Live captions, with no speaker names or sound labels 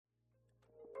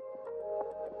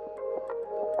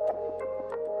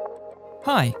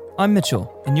Hi, I'm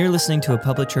Mitchell, and you're listening to a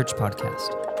Public Church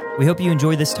podcast. We hope you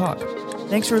enjoy this talk.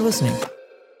 Thanks for listening.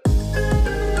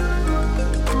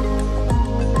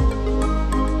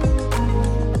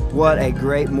 What a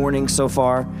great morning so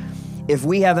far. If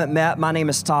we haven't met, my name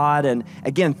is Todd, and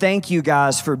again, thank you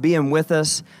guys for being with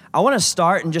us. I want to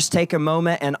start and just take a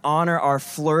moment and honor our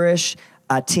Flourish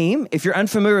team. If you're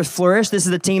unfamiliar with Flourish, this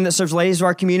is the team that serves ladies of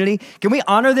our community. Can we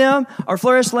honor them, our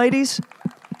Flourish ladies?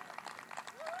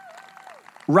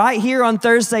 Right here on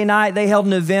Thursday night, they held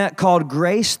an event called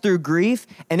Grace Through Grief,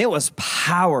 and it was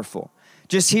powerful.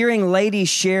 Just hearing ladies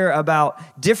share about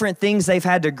different things they've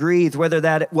had to grieve, whether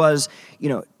that was,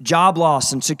 job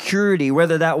loss and security,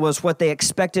 whether that was what they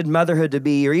expected motherhood to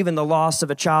be, or even the loss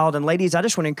of a child. And ladies, I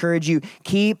just want to encourage you,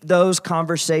 keep those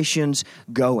conversations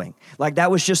going. Like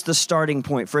that was just the starting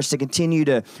point for us to continue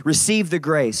to receive the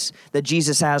grace that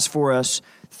Jesus has for us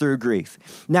through grief.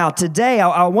 Now, today,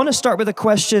 I want to start with a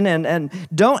question, and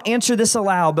don't answer this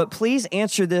aloud, but please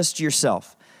answer this to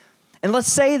yourself. And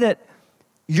let's say that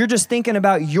you're just thinking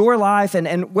about your life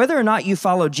and whether or not you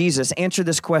follow Jesus. Answer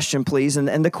this question, please.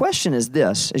 And the question is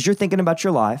this: as you're thinking about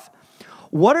your life,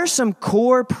 what are some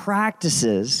core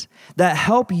practices that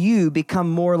help you become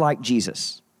more like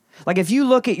Jesus? Like if you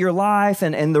look at your life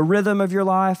and the rhythm of your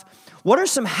life, what are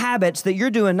some habits that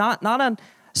you're doing, not on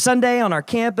Sunday on our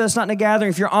campus, not in a gathering,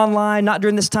 if you're online, not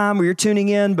during this time where you're tuning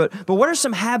in, but what are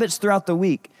some habits throughout the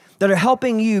week that are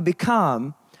helping you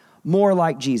become more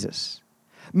like Jesus?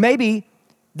 Maybe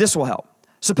this will help.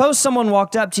 Suppose someone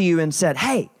walked up to you and said,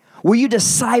 "Hey, will you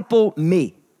disciple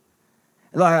me?"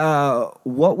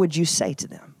 What would you say to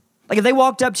them? Like if they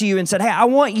walked up to you and said, "Hey, I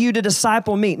want you to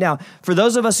disciple me." Now, for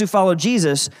those of us who follow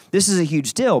Jesus, this is a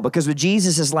huge deal because with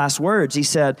Jesus' last words, he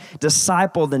said,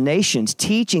 "Disciple the nations,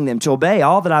 teaching them to obey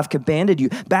all that I've commanded you,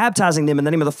 baptizing them in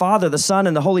the name of the Father, the Son,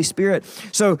 and the Holy Spirit."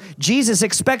 So Jesus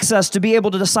expects us to be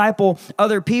able to disciple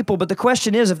other people. But the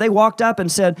question is, if they walked up and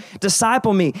said,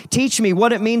 "Disciple me, teach me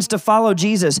what it means to follow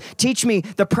Jesus, teach me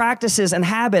the practices and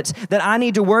habits that I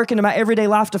need to work into my everyday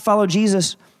life to follow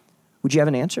Jesus," would you have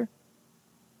an answer?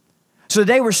 So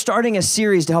today we're starting a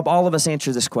series to help all of us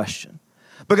answer this question.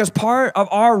 Because part of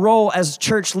our role as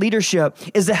church leadership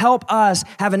is to help us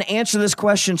have an answer to this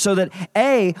question so that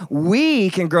A, we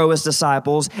can grow as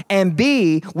disciples, and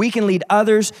B, we can lead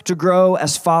others to grow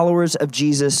as followers of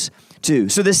Jesus too.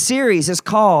 So this series is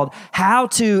called How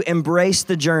to Embrace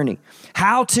the Journey.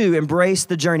 How to Embrace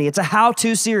the Journey. It's a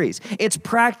how-to series. It's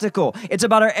practical. It's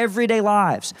about our everyday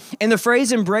lives. And the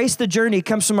phrase embrace the journey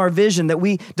comes from our vision that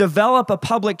we develop a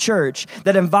public church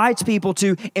that invites people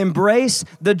to embrace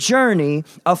the journey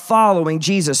of following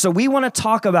Jesus. So we want to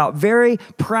talk about very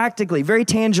practically, very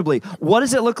tangibly, what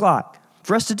does it look like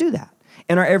for us to do that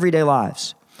in our everyday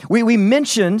lives? We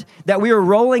mentioned that we were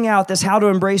rolling out this How to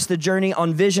Embrace the Journey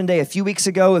on Vision Day a few weeks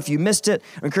ago. If you missed it,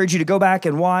 I encourage you to go back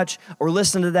and watch or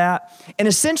listen to that. And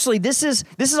essentially, this is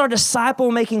our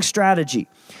disciple-making strategy.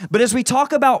 But as we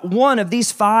talk about one of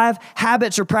these 5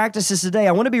 habits or practices today,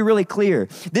 I want to be really clear.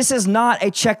 This is not a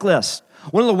checklist.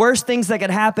 One of the worst things that could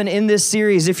happen in this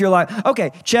series, if you're like,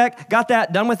 okay, check, got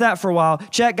that, done with that for a while,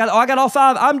 check, I got all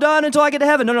 5, I'm done until I get to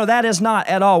heaven. No, that is not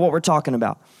at all what we're talking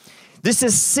about. This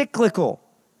is cyclical.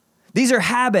 These are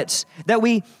habits that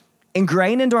we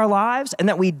ingrain into our lives and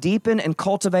that we deepen and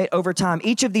cultivate over time.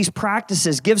 Each of these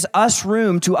practices gives us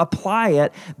room to apply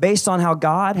it based on how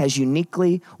God has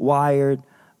uniquely wired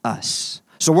us.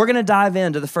 So we're going to dive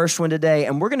into the first one today,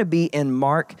 and we're going to be in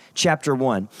Mark chapter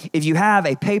 1. If you have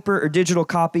a paper or digital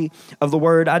copy of the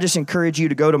Word, I just encourage you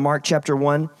to go to Mark chapter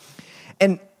 1.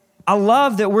 And I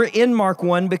love that we're in Mark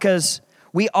 1 because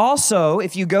we also,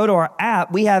 if you go to our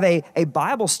app, we have a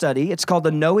Bible study. It's called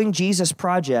the Knowing Jesus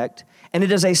Project, and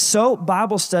it is a SOAP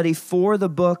Bible study for the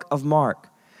book of Mark.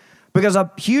 Because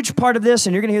a huge part of this,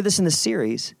 and you're going to hear this in the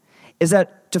series, is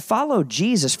that to follow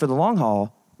Jesus for the long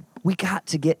haul, we got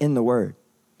to get in the Word.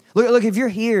 Look, if you're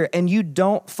here and you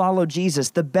don't follow Jesus,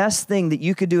 the best thing that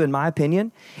you could do, in my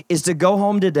opinion, is to go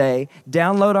home today,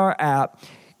 download our app,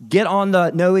 get on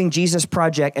the Knowing Jesus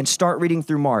Project and start reading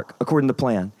through Mark according to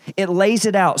plan. It lays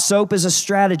it out. SOAP is a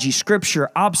strategy,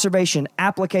 scripture, observation,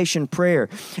 application, prayer.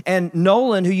 And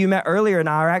Nolan, who you met earlier, and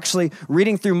I are actually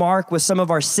reading through Mark with some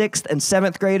of our 6th and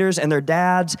 7th graders and their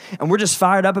dads. And we're just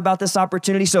fired up about this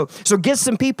opportunity. So get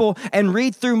some people and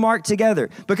read through Mark together.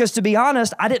 Because to be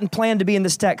honest, I didn't plan to be in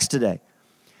this text today.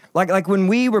 Like when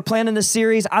we were planning this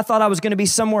series, I thought I was going to be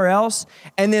somewhere else.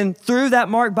 And then through that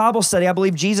Mark Bible study, I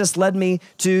believe Jesus led me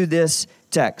to this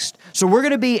text. So we're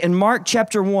going to be in Mark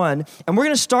chapter 1, and we're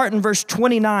going to start in verse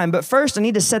 29. But first, I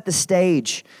need to set the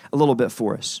stage a little bit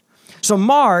for us. So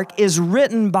Mark is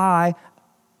written by,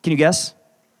 can you guess?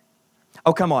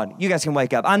 Oh, come on. You guys can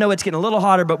wake up. I know it's getting a little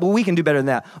hotter, but we can do better than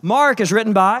that. Mark is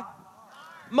written by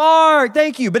Mark.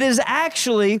 Thank you. But it is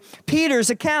actually Peter's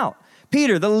account.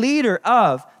 Peter, the leader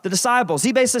of the disciples.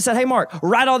 He basically said, hey, Mark,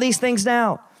 write all these things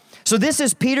down. So this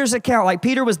is Peter's account. Like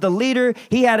Peter was the leader.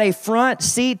 He had a front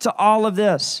seat to all of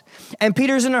this. And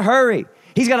Peter's in a hurry.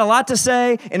 He's got a lot to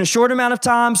say in a short amount of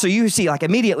time. So you see like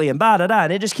immediately and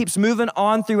and it just keeps moving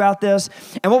on throughout this.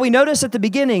 And what we notice at the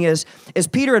beginning is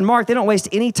Peter and Mark, they don't waste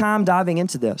any time diving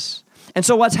into this. And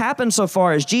so what's happened so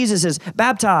far is Jesus is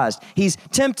baptized. He's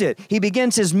tempted. He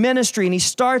begins his ministry and he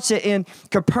starts it in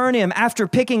Capernaum after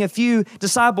picking a few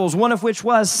disciples, one of which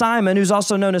was Simon, who's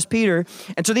also known as Peter.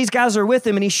 And so these guys are with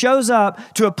him and he shows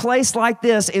up to a place like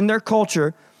this in their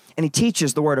culture and he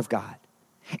teaches the word of God.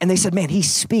 And they said, man, he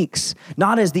speaks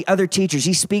not as the other teachers.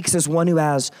 He speaks as one who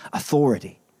has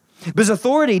authority. But his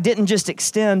authority didn't just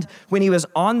extend when he was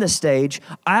on the stage.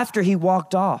 After he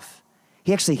walked off,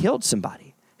 he actually healed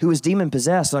somebody who was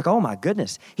demon-possessed. Like, oh my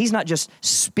goodness, he's not just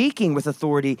speaking with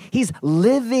authority, he's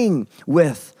living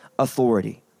with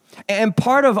authority. And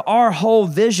part of our whole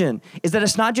vision is that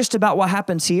it's not just about what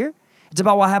happens here, it's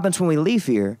about what happens when we leave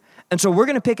here. And so we're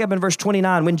going to pick up in verse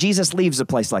 29 when Jesus leaves a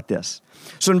place like this.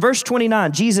 So in verse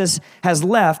 29, Jesus has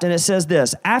left, and it says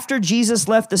this: after Jesus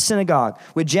left the synagogue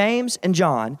with James and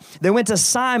John, they went to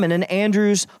Simon and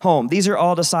Andrew's home. These are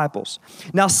all disciples.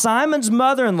 Now Simon's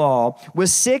mother-in-law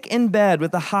was sick in bed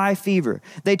with a high fever.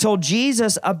 They told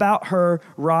Jesus about her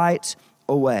right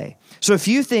away. So a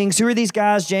few things. Who are these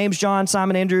guys? James, John,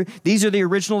 Simon, Andrew. These are the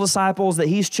original disciples that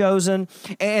he's chosen.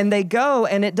 And they go,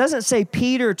 and it doesn't say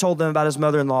Peter told them about his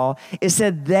mother-in-law. It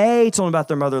said they told him about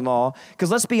their mother-in-law.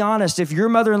 Because let's be honest, if your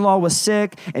mother-in-law was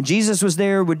sick and Jesus was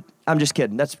there, I'm just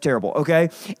kidding. That's terrible, okay?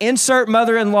 Insert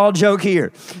mother-in-law joke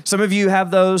here. Some of you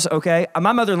have those, okay?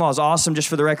 My mother-in-law is awesome, just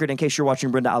for the record, in case you're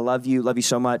watching, Brenda. I love you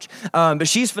so much. But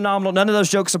she's phenomenal. None of those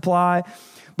jokes apply.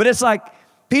 But it's like,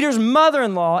 Peter's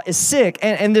mother-in-law is sick,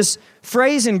 and this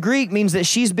phrase in Greek means that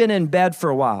she's been in bed for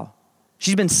a while.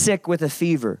 She's been sick with a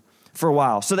fever for a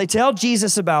while. So they tell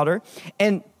Jesus about her,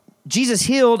 and Jesus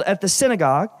healed at the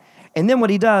synagogue, and then what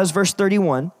he does, verse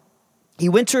 31, he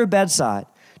went to her bedside,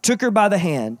 took her by the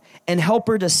hand, and helped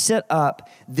her to sit up.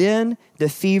 Then the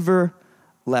fever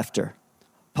left her.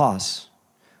 Pause.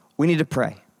 We need to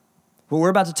pray. What we're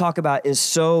about to talk about is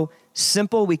so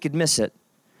simple we could miss it,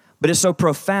 but it's so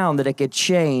profound that it could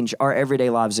change our everyday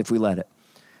lives if we let it.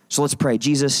 So let's pray.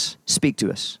 Jesus, speak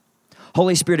to us.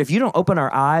 Holy Spirit, if you don't open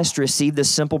our eyes to receive this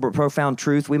simple but profound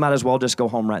truth, we might as well just go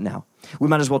home right now. We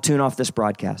might as well tune off this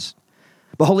broadcast.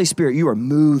 But Holy Spirit, you are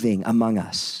moving among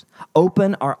us.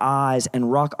 Open our eyes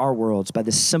and rock our worlds by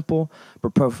this simple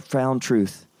but profound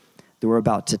truth that we're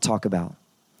about to talk about.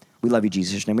 We love you,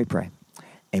 Jesus. In your name we pray.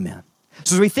 Amen.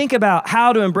 So as we think about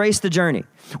how to embrace the journey,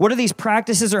 what are these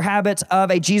practices or habits of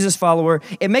a Jesus follower?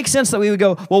 It makes sense that we would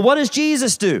go, well, what does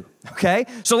Jesus do? Okay,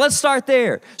 so let's start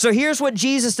there. So here's what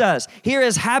Jesus does. Here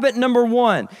is habit number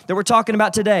 1 that we're talking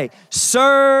about today.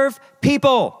 Serve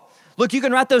people. Look, you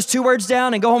can write those 2 words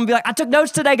down and go home and be like, I took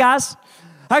notes today, guys.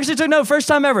 I actually took notes, first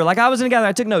time ever. Like I was in a gathering,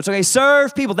 I took notes. Okay,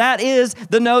 serve people. That is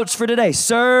the notes for today.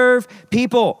 Serve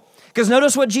people. Because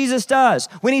notice what Jesus does.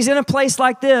 When he's in a place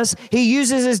like this, he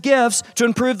uses his gifts to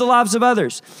improve the lives of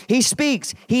others. He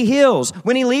speaks, he heals.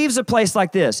 When he leaves a place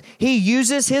like this, he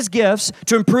uses his gifts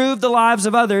to improve the lives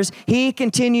of others. He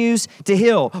continues to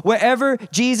heal. Wherever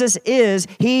Jesus is,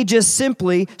 he just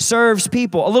simply serves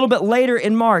people. A little bit later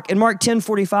in Mark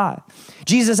 10:45,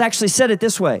 Jesus actually said it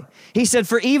this way. He said,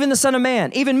 for even the Son of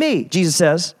Man, even me, Jesus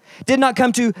says, did not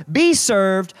come to be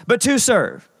served, but to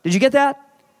serve. Did you get that?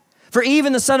 For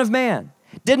even the Son of Man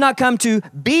did not come to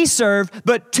be served,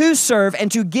 but to serve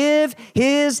and to give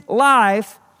his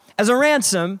life as a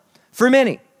ransom for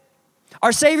many.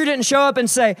 Our Savior didn't show up and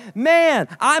say, man,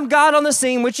 I'm God on the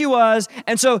scene, which he was,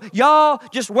 and so y'all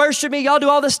just worship me, y'all do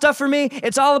all this stuff for me.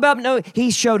 It's all about, no, he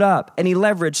showed up and he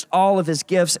leveraged all of his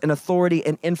gifts and authority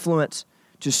and influence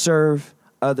to serve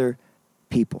other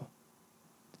people.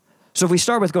 So if we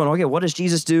start with going, okay, what does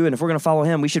Jesus do? And if we're going to follow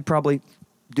him, we should probably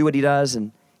do what he does,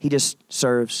 and he just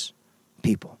serves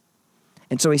people.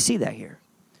 And so we see that here.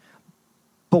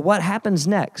 But what happens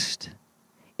next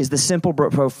is the simple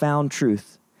but profound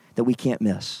truth that we can't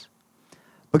miss.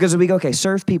 Because we go, okay,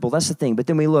 serve people, that's the thing. But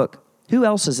then we look, who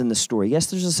else is in this story?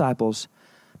 Yes, there's disciples,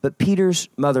 but Peter's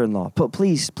mother-in-law.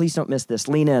 Please don't miss this.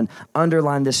 Lean in,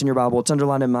 underline this in your Bible. It's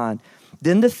underlined in mine.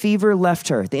 Then the fever left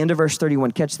her. At the end of verse 31,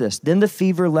 catch this. Then the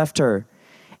fever left her,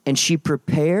 and she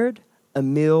prepared a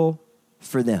meal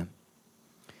for them.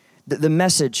 The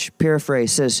Message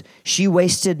paraphrase says, she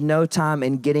wasted no time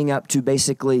in getting up to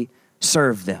basically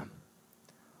serve them.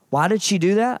 Why did she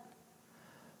do that?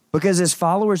 Because as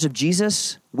followers of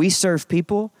Jesus, we serve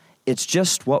people. It's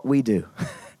just what we do.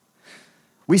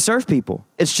 We serve people.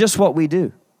 It's just what we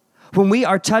do. When we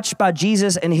are touched by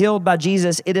Jesus and healed by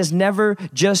Jesus, it is never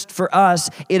just for us.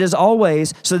 It is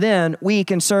always so then we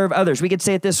can serve others. We could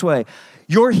say it this way: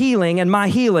 your healing and my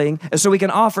healing is so we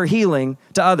can offer healing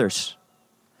to others.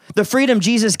 The freedom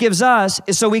Jesus gives us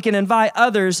is so we can invite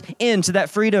others into that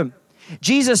freedom.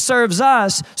 Jesus serves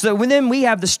us so that then we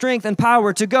have the strength and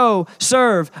power to go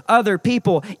serve other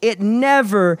people. It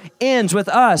never ends with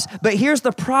us. But here's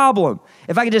the problem.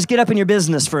 If I could just get up in your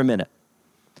business for a minute.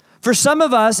 For some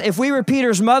of us, if we were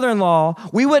Peter's mother-in-law,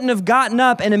 we wouldn't have gotten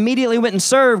up and immediately went and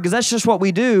served, because that's just what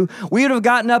we do. We would have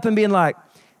gotten up and been like,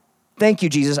 thank you,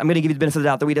 Jesus. I'm going to give you the benefit of the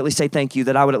doubt that we'd at least say thank you,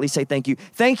 that I would at least say thank you.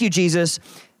 Thank you, Jesus.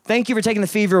 Thank you for taking the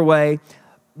fever away.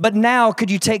 But now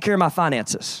could you take care of my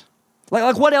finances?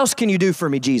 Like what else can you do for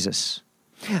me, Jesus?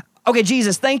 Okay,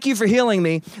 Jesus, thank you for healing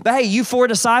me. But hey, you 4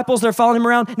 disciples, they're following him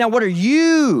around. Now what are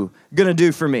you going to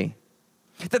do for me?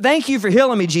 Thank you for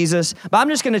healing me, Jesus, but I'm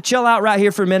just going to chill out right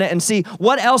here for a minute and see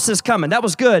what else is coming. That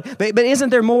was good, but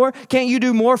isn't there more? Can't you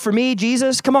do more for me,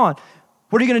 Jesus? Come on.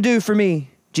 What are you going to do for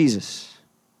me, Jesus?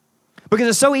 Because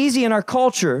it's so easy in our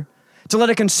culture to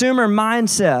let a consumer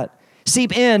mindset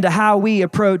seep into how we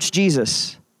approach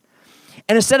Jesus.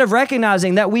 And instead of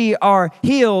recognizing that we are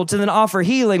healed to then offer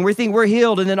healing, we think we're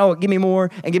healed and then, oh, give me more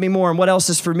and what else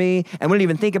is for me? And we don't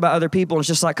even think about other people. It's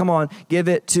just like, come on, give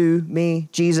it to me,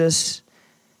 Jesus.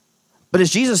 But as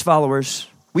Jesus followers,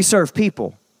 we serve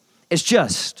people. It's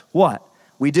just what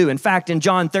we do. In fact, in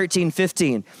John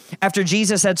 13:15, after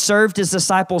Jesus had served his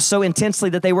disciples so intensely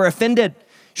that they were offended, you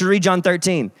should read John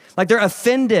 13. Like they're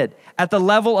offended at the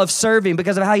level of serving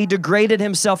because of how he degraded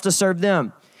himself to serve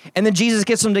them. And then Jesus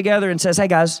gets them together and says, hey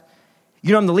guys,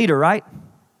 you know I'm the leader, right?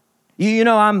 You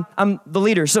know I'm the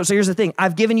leader. So here's the thing.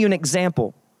 I've given you an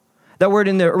example. That word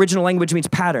in the original language means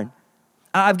pattern.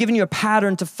 I've given you a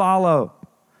pattern to follow.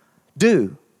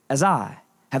 Do as I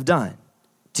have done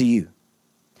to you.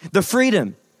 The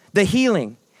freedom, the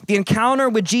healing, the encounter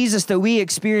with Jesus that we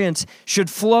experience should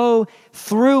flow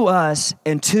through us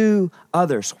and to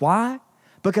others. Why?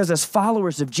 Because as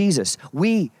followers of Jesus,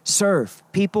 we serve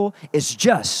people. It's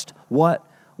just what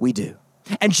we do.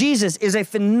 And Jesus is a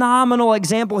phenomenal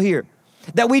example here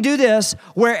that we do this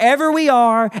wherever we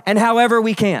are and however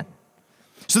we can.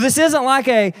 So this isn't like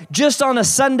a just on a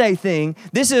Sunday thing.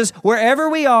 This is wherever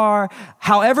we are,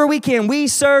 however we can, we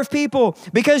serve people.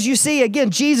 Because you see,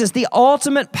 again, Jesus, the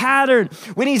ultimate pattern.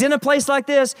 When he's in a place like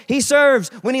this, he serves.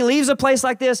 When he leaves a place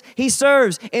like this, he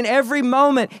serves. In every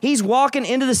moment, he's walking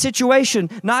into the situation,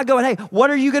 not going, hey, what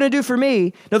are you going to do for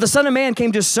me? No, the Son of Man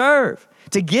came to serve,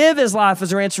 to give his life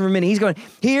as a ransom for many. He's going,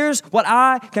 here's what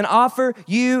I can offer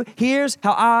you. Here's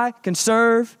how I can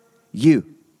serve you.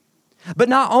 But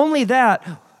not only that,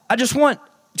 I just want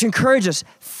to encourage us,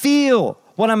 feel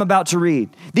what I'm about to read.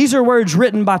 These are words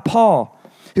written by Paul,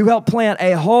 who helped plant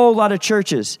a whole lot of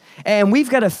churches. And we've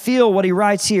got to feel what he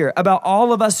writes here about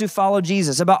all of us who follow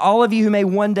Jesus, about all of you who may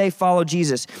one day follow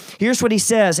Jesus. Here's what he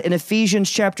says in Ephesians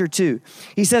chapter 2.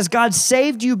 He says, God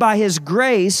saved you by his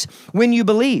grace when you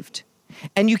believed.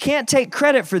 And you can't take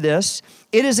credit for this.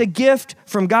 It is a gift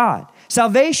from God.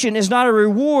 Salvation is not a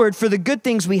reward for the good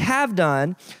things we have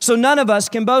done, so none of us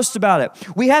can boast about it.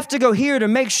 We have to go here to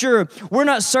make sure we're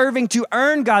not serving to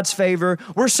earn God's favor,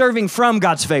 we're serving from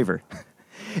God's favor.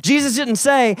 Jesus didn't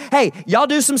say, hey, y'all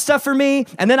do some stuff for me,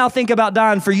 and then I'll think about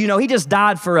dying for you. No, he just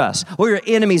died for us. We are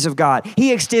enemies of God.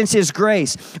 He extends his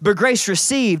grace, but grace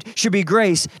received should be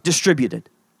grace distributed.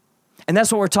 And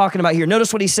that's what we're talking about here.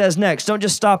 Notice what he says next. Don't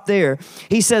just stop there.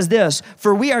 He says this,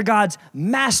 for we are God's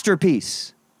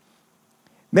masterpiece.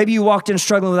 Maybe you walked in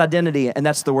struggling with identity, and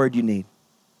that's the word you need.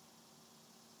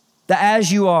 That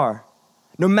as you are,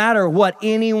 no matter what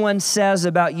anyone says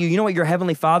about you, you know what your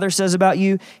Heavenly Father says about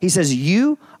you? He says,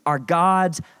 you are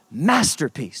God's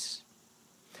masterpiece.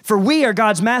 For we are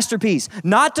God's masterpiece,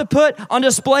 not to put on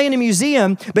display in a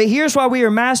museum, but here's why we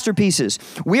are masterpieces.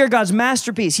 We are God's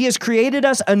masterpiece. He has created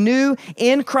us anew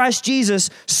in Christ Jesus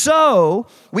so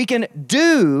we can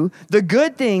do the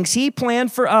good things he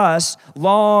planned for us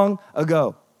long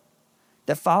ago.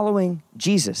 That following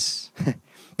Jesus,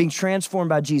 being transformed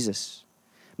by Jesus,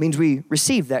 means we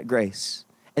receive that grace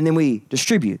and then we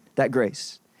distribute that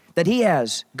grace. That he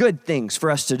has good things for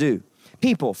us to do,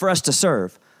 people for us to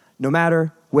serve, no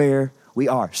matter where we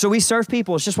are. So we serve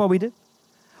people. It's just what we do.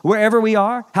 Wherever we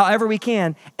are, however we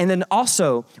can. And then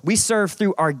also we serve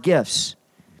through our gifts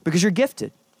because you're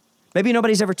gifted. Maybe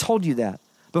nobody's ever told you that.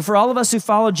 But for all of us who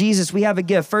follow Jesus, we have a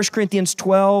gift. 1 Corinthians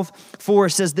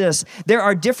 12:4 says this, there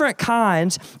are different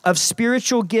kinds of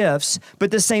spiritual gifts,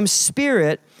 but the same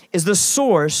Spirit is the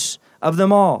source of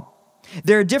them all.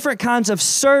 There are different kinds of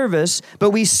service,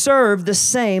 but we serve the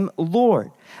same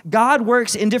Lord. God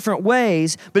works in different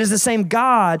ways, but it's the same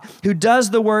God who does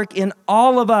the work in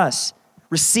all of us.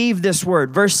 Receive this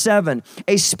word. Verse 7,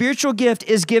 a spiritual gift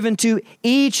is given to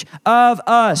each of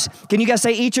us. Can you guys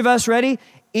say each of us? Ready?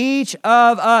 Each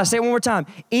of us. Say it one more time.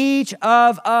 Each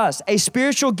of us. A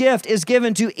spiritual gift is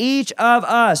given to each of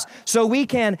us so we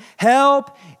can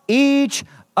help each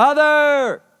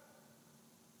other.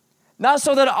 Not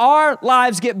so that our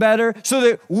lives get better, so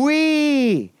that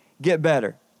we get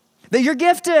better. That you're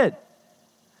gifted.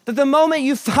 That the moment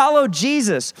you follow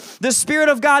Jesus, the Spirit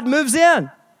of God moves in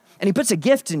and He puts a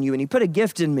gift in you and He put a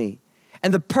gift in me.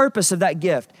 And the purpose of that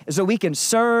gift is so we can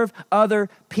serve other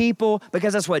people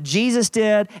because that's what Jesus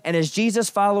did. And as Jesus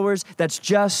followers, that's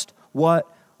just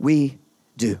what we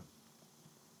do.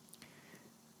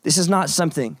 This is not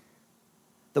something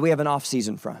that we have an off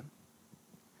season from.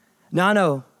 Now I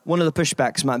know one of the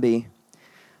pushbacks might be,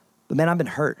 but man, I've been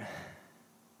hurt.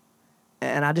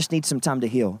 And I just need some time to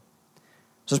heal.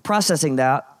 So I was processing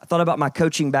that. I thought about my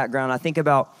coaching background. I think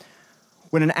about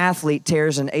when an athlete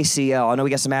tears an ACL. I know we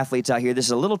got some athletes out here. This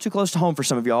is a little too close to home for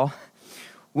some of y'all.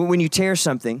 When you tear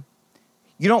something,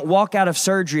 you don't walk out of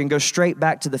surgery and go straight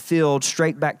back to the field,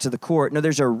 straight back to the court. No,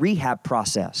 there's a rehab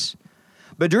process.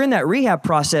 But during that rehab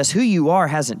process, who you are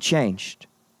hasn't changed.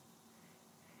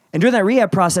 And during that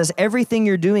rehab process, everything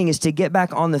you're doing is to get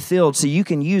back on the field so you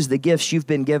can use the gifts you've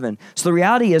been given. So the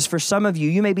reality is, for some of you,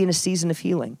 you may be in a season of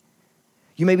healing.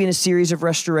 You may be in a series of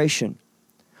restoration,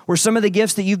 where some of the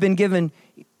gifts that you've been given,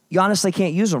 you honestly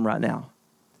can't use them right now.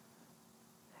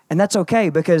 And that's okay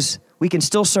because we can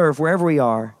still serve wherever we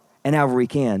are and however we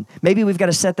can. Maybe we've got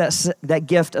to set that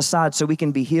gift aside so we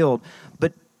can be healed.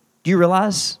 But do you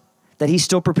realize that He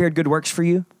still prepared good works for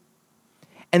you?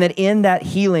 And that in that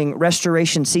healing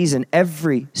restoration season,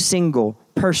 every single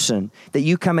person that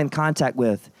you come in contact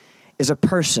with is a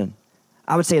person,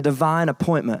 I would say a divine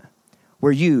appointment,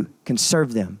 where you can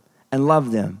serve them and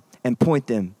love them and point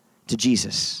them to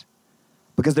Jesus.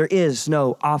 Because there is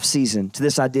no off season to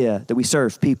this idea that we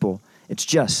serve people. It's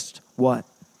just what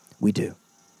we do.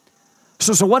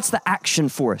 So what's the action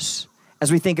for us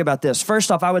as we think about this?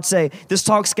 First off, I would say this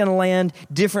talk's going to land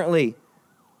differently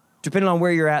depending on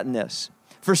where you're at in this.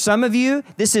 For some of you,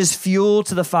 this is fuel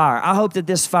to the fire. I hope that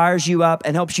this fires you up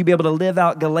and helps you be able to live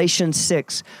out Galatians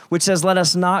 6, which says, let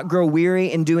us not grow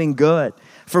weary in doing good,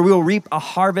 for we will reap a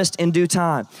harvest in due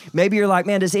time. Maybe you're like,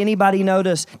 man, does anybody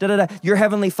notice? Your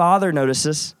Heavenly Father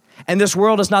notices. And this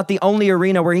world is not the only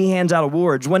arena where He hands out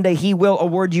awards. One day He will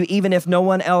award you even if no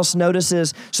one else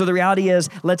notices. So the reality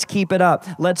is, let's keep it up.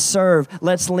 Let's serve.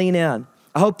 Let's lean in.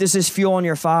 I hope this is fuel on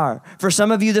your fire. For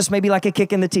some of you, this may be like a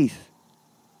kick in the teeth.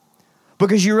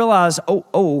 Because you realize,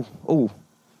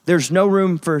 there's no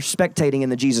room for spectating in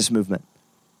the Jesus movement.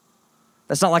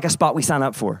 That's not like a spot we sign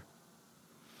up for.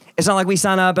 It's not like we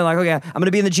sign up and like, okay, I'm going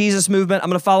to be in the Jesus movement. I'm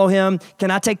going to follow Him. Can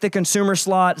I take the consumer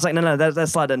slot? It's like, no, that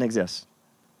slot doesn't exist.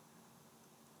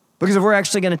 Because if we're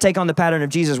actually going to take on the pattern of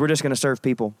Jesus, we're just going to serve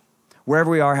people wherever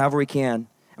we are, however we can, and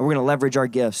we're going to leverage our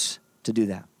gifts to do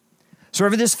that. So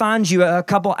wherever this finds you, a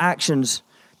couple actions.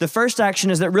 The first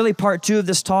action is that really part 2 of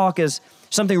this talk is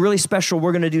something really special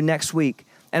we're going to do next week.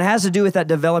 And it has to do with that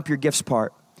develop your gifts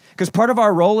part. Because part of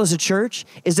our role as a church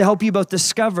is to help you both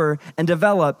discover and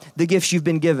develop the gifts you've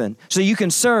been given so you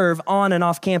can serve on and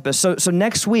off campus. So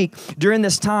next week, during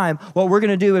this time, what we're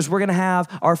going to do is we're going to have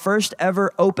our first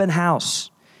ever open house.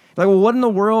 Like, well, what in the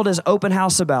world is open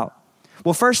house about?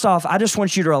 Well, first off, I just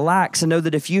want you to relax and know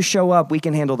that if you show up, we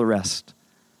can handle the rest.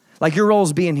 Like, your role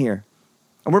is being here.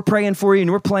 And we're praying for you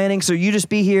and we're planning, so you just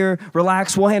be here,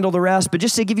 relax, we'll handle the rest. But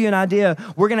just to give you an idea,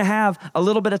 we're going to have a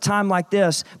little bit of time like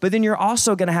this, but then you're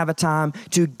also going to have a time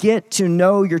to get to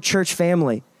know your church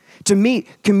family, to meet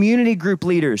community group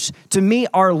leaders, to meet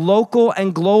our local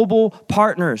and global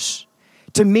partners,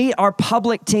 to meet our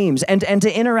public teams and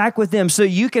to interact with them so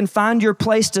you can find your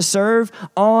place to serve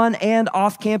on and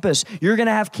off campus. You're going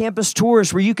to have campus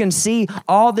tours where you can see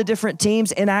all the different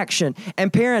teams in action.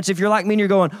 And parents, if you're like me and you're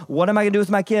going, what am I going to do with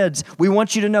my kids? We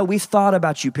want you to know we've thought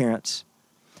about you, parents.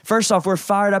 First off, we're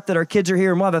fired up that our kids are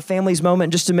here and we'll have a families moment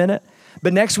in just a minute.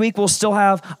 But next week, we'll still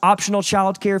have optional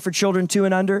childcare for children 2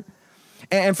 and under.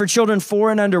 And for children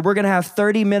 4 and under, we're going to have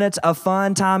 30 minutes of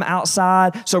fun time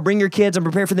outside. So bring your kids and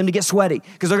prepare for them to get sweaty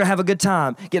because they're going to have a good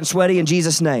time getting sweaty in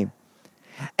Jesus' name.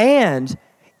 And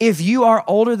if you are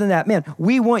older than that, man,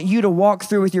 we want you to walk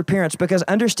through with your parents because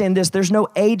understand this, there's no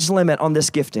age limit on this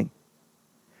gifting.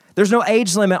 There's no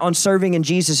age limit on serving in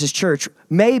Jesus' church.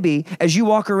 Maybe as you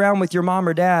walk around with your mom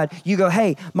or dad, you go,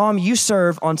 hey, mom, you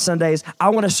serve on Sundays. I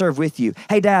want to serve with you.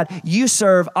 Hey, dad, you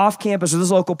serve off campus with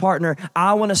this local partner.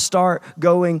 I want to start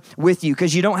going with you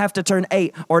because you don't have to turn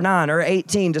 8 or 9 or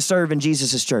 18 to serve in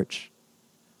Jesus' church.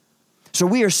 So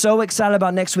we are so excited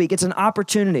about next week. It's an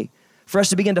opportunity for us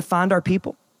to begin to find our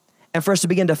people and for us to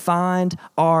begin to find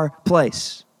our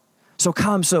place. So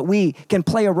come so that we can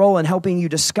play a role in helping you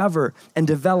discover and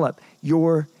develop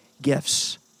your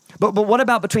gifts. But what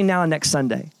about between now and next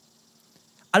Sunday?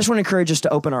 I just want to encourage us to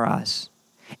open our eyes.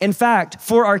 In fact,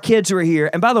 for our kids who are here,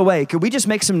 and by the way, could we just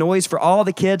make some noise for all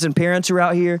the kids and parents who are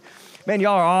out here? Man,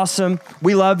 y'all are awesome.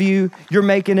 We love you. You're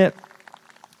making it.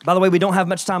 By the way, we don't have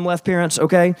much time left, parents,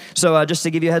 okay? So just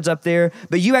to give you a heads up there.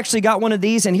 But you actually got one of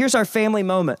these, and here's our family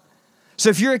moment. So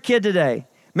if you're a kid today,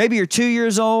 maybe you're 2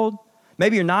 years old,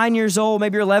 maybe you're 9 years old,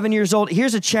 maybe you're 11 years old.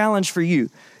 Here's a challenge for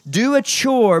you. Do a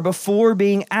chore before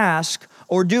being asked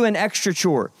or do an extra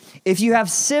chore. If you have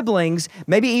siblings,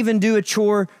 maybe even do a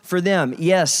chore for them.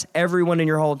 Yes, everyone in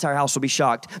your whole entire house will be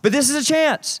shocked. But this is a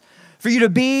chance for you to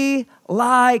be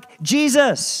like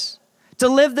Jesus, to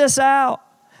live this out.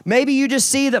 Maybe you just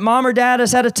see that mom or dad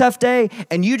has had a tough day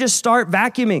and you just start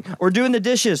vacuuming or doing the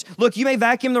dishes. Look, you may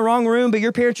vacuum the wrong room, but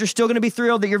your parents are still going to be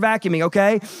thrilled that you're vacuuming,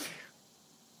 okay?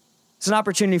 It's an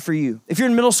opportunity for you. If you're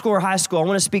in middle school or high school, I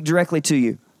want to speak directly to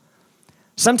you.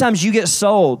 Sometimes you get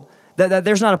sold that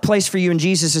there's not a place for you in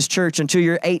Jesus' church until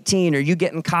you're 18 or you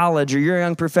get in college or you're a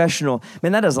young professional.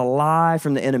 Man, that is a lie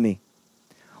from the enemy.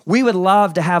 We would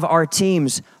love to have our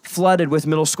teams flooded with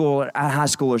middle school and high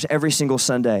schoolers every single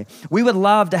Sunday. We would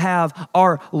love to have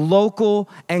our local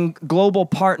and global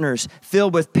partners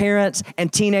filled with parents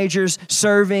and teenagers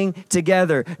serving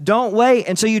together. Don't wait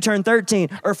until you turn 13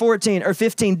 or 14 or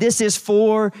 15. This is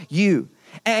for you.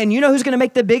 And you know who's going to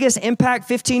make the biggest impact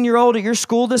 15-year-old at your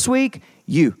school this week?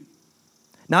 You.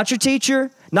 Not your teacher,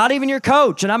 not even your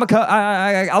coach. And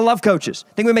I love coaches.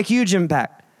 I think we make huge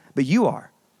impact. But you are.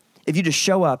 If you just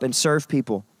show up and serve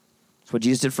people, it's what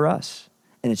Jesus did for us.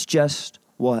 And it's just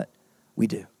what we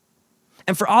do.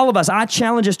 And for all of us, I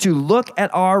challenge us to look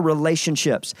at our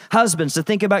relationships. Husbands, to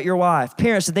think about your wife.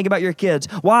 Parents, to think about your kids.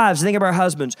 Wives, to think about our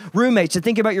husbands. Roommates, to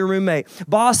think about your roommate.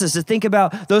 Bosses, to think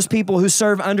about those people who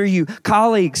serve under you.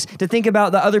 Colleagues, to think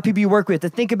about the other people you work with. To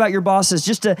think about your bosses.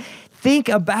 Just to think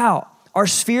about our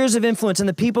spheres of influence and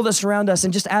the people that surround us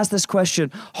and just ask this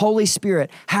question, Holy Spirit,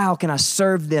 how can I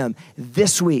serve them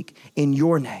this week in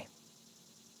your name?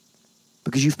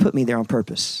 Because you've put me there on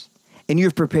purpose and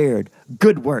you've prepared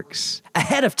good works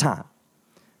ahead of time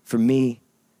for me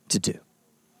to do.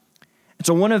 And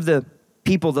so one of the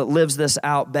people that lives this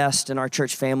out best in our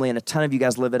church family, and a ton of you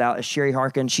guys live it out, is Sherry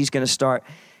Harkin. She's going to start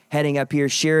heading up here.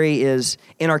 Sherry is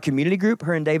in our community group.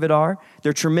 Her and David are.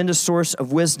 They're a tremendous source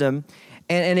of wisdom.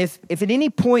 And if at any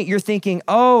point you're thinking,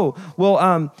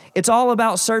 it's all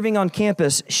about serving on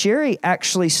campus, Sherry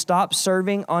actually stopped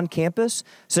serving on campus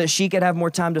so that she could have more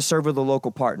time to serve with a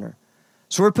local partner.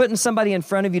 So we're putting somebody in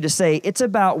front of you to say, it's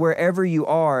about wherever you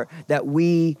are that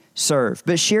we serve.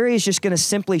 But Sherry is just going to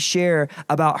simply share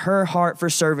about her heart for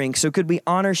serving. So could we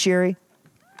honor Sherry?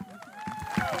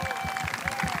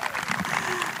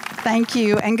 Thank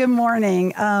you, and good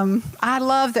morning. I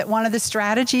love that one of the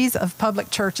strategies of public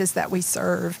churches that we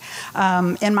serve.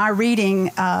 In my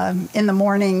reading in the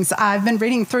mornings, I've been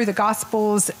reading through the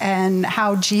Gospels and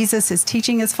how Jesus is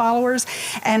teaching his followers.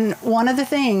 And one of the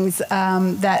things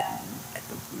that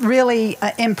really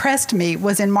impressed me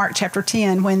was in Mark chapter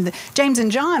 10 when James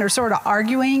and John are sort of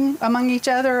arguing among each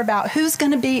other about who's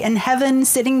going to be in heaven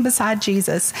sitting beside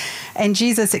Jesus. And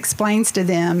Jesus explains to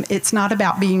them, it's not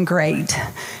about being great,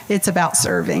 it's about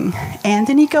serving. And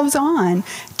then he goes on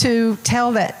to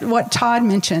tell that what Todd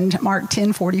mentioned, Mark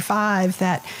 10:45,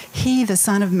 that he, the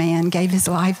Son of Man, gave his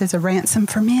life as a ransom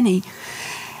for many.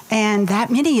 And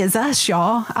that many is us,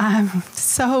 y'all. I'm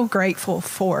so grateful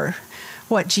for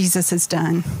what Jesus has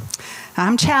done.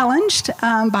 I'm challenged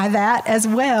by that as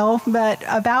well, but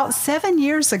about 7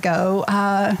 years ago,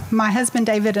 my husband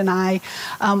David and I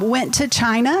went to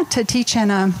China to teach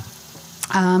in a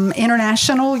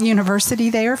international university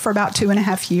there for about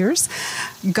 2.5 years.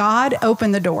 God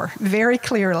opened the door very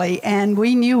clearly, and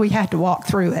we knew we had to walk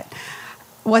through it.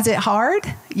 Was it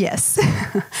hard? Yes.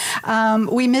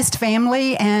 We missed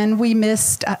family, and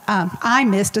I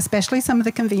missed especially some of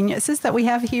the conveniences that we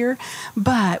have here,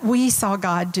 but we saw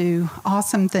God do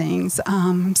awesome things.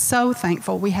 So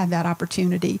thankful we had that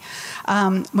opportunity.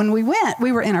 When we went,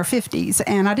 we were in our 50s,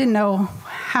 and I didn't know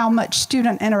how much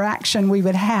student interaction we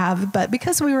would have, but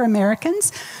because we were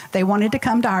Americans, they wanted to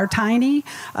come to our tiny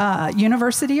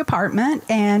university apartment,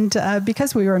 and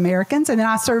because we were Americans, and then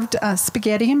I served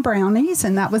spaghetti and brownies,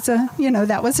 and that was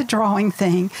a drawing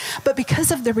thing. But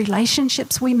because of the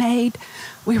relationships we made,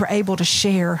 we were able to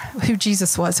share who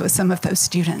Jesus was with some of those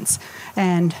students,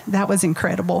 and that was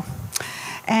incredible.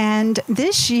 And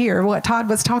this year, what Todd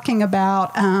was talking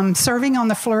about, serving on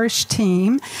the Flourish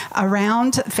team,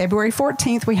 around February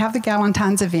 14th, we have the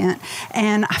Galentine's event.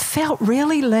 And I felt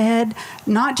really led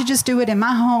not to just do it in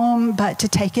my home, but to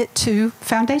take it to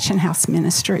Foundation House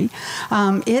Ministry.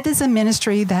 It is a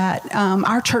ministry that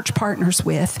our church partners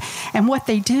with. And what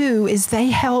they do is they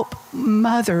help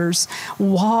mothers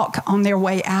walk on their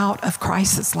way out of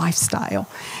crisis lifestyle.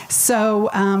 So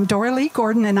Dora Lee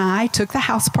Gordon and I took the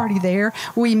house party there.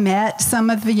 We met some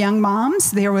of the young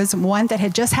moms. There was one that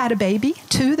had just had a baby,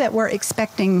 2 that were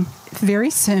expecting very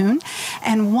soon,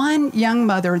 and one young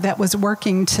mother that was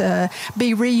working to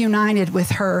be reunited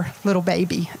with her little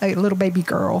baby, a little baby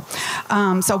girl.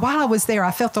 So while I was there,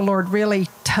 I felt the Lord really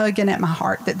tugging at my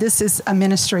heart that this is a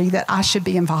ministry that I should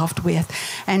be involved with.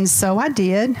 And so I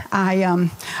did. I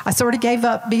sort of gave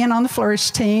up being on the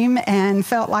Flourish team and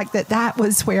felt like that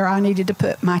was where I needed to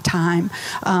put my time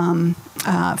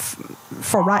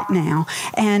for right now.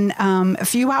 And a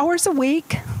few hours a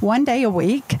week, one day a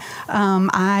week,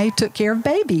 I took care of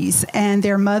babies, and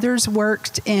their mothers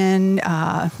worked in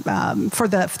for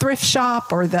the thrift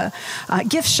shop or the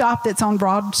gift shop that's on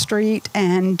Broad Street,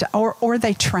 and or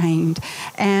they trained.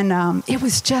 And it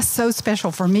was just so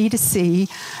special for me to see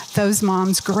those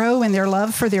moms grow in their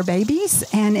love for their babies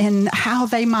and in how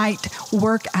they might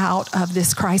work out of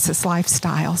this crisis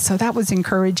lifestyle. So that was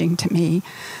encouraging to me.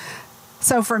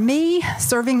 So for me,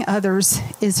 serving others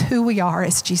is who we are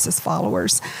as Jesus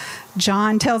followers.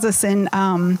 Jesus tells us in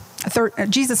John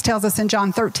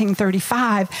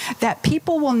 13:35 that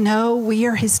people will know we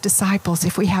are his disciples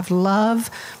if we have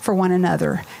love for one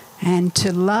another. And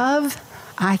to love,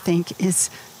 I think,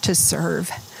 is to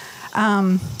serve.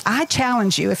 I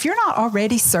challenge you, if you're not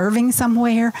already serving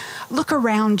somewhere, look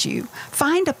around you.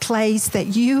 Find a place that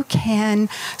you can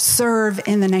serve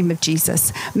in the name of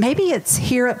Jesus. Maybe it's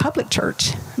here at Public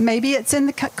Church. Maybe it's in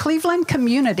the Cleveland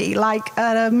community, like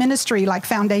a ministry like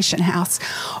Foundation House.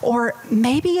 Or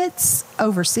maybe it's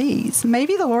overseas.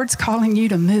 Maybe the Lord's calling you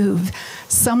to move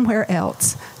somewhere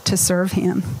else to serve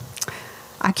him.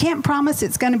 I can't promise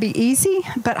it's going to be easy,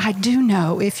 but I do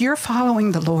know if you're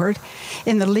following the Lord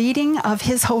in the leading of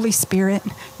his Holy Spirit,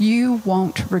 you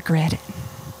won't regret it.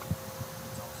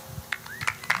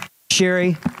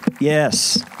 Sherry,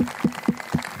 yes.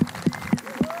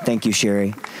 Thank you,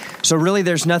 Sherry. So really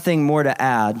there's nothing more to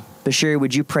add, but Sherry,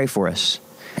 would you pray for us?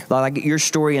 Like your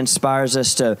story inspires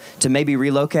us to maybe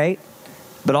relocate,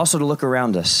 but also to look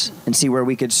around us and see where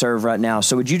we could serve right now.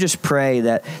 So would you just pray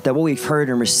that what we've heard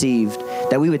and received,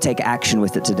 that we would take action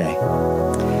with it today?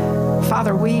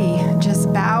 Father, we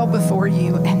just bow before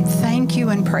you and thank you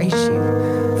and praise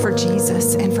you for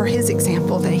Jesus and for his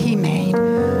example that he made,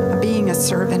 being a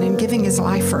servant and giving his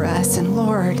life for us. And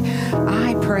Lord,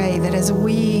 I pray that as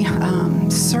we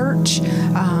search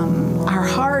our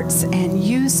hearts and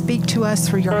you speak to us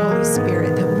through your Holy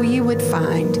Spirit, that we would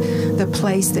find the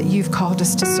place that you've called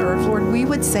us to serve. Lord, we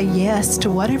would say yes to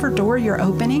whatever door you're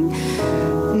opening,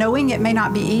 knowing it may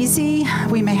not be easy.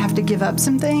 We may have to give up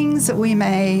some things. We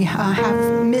may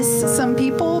have missed some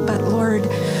people, but Lord,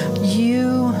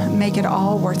 you make it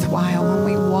all worthwhile when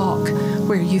we walk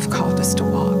where you've called us to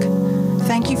walk.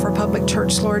 Thank you for Public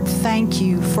Church, Lord. Thank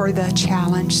you for the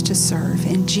challenge to serve.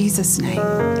 In Jesus' name,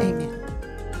 amen.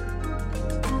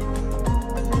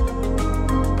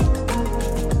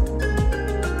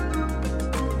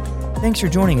 Thanks for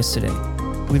joining us today.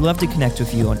 We'd love to connect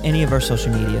with you on any of our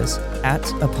social medias at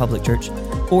A Public Church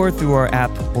or through our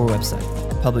app or website,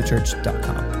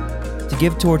 publicchurch.com. To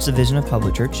give towards the vision of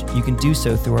Public Church, you can do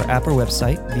so through our app or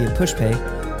website via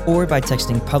PushPay or by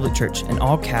texting Public Church in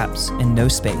all caps and no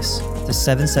space to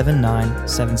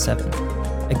 77977.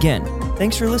 Again,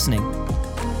 thanks for listening.